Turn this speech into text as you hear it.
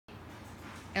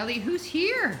Ellie, who's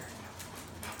here?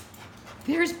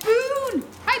 There's Boone!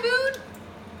 Hi, Boone!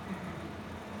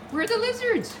 Where are the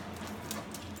lizards?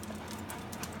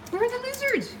 Where are the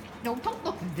lizards? No, don't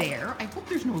look there. I hope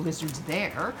there's no lizards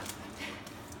there.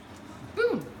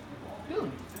 Boone!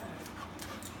 Boone!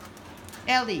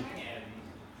 Ellie,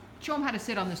 show him how to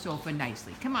sit on the sofa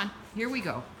nicely. Come on, here we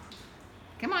go.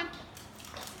 Come on.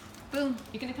 Boone,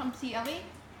 you gonna come see Ellie?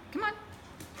 Come on.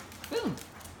 Boone.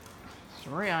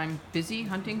 Sorry, I'm busy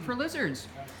hunting for lizards.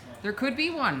 There could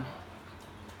be one.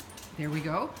 There we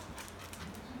go.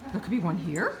 There could be one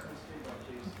here.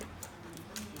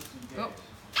 Oh.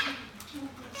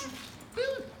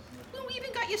 Boone, Boone, we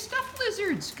even got you stuffed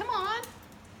lizards. Come on.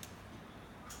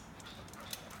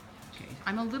 Okay,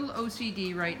 I'm a little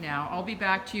OCD right now. I'll be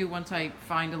back to you once I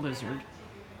find a lizard.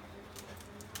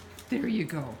 There you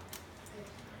go.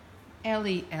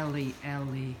 Ellie, Ellie,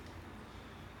 Ellie.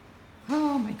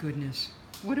 Oh my goodness.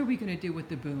 What are we going to do with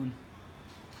the Boone?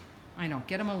 I know,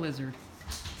 get him a lizard.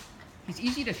 He's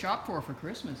easy to shop for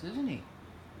Christmas, isn't he?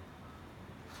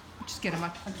 Just get him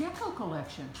a gecko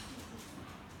collection.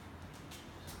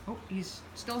 Oh, he's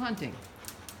still hunting.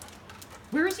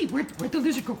 Where is he? Where'd the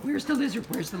lizard go? Where's the lizard?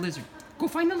 Where's the lizard? Go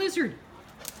find the lizard.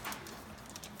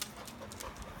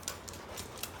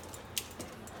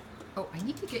 Oh, I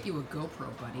need to get you a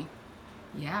GoPro, buddy.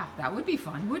 Yeah, that would be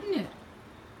fun, wouldn't it?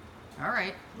 All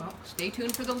right, well, stay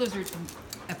tuned for the lizard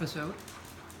episode.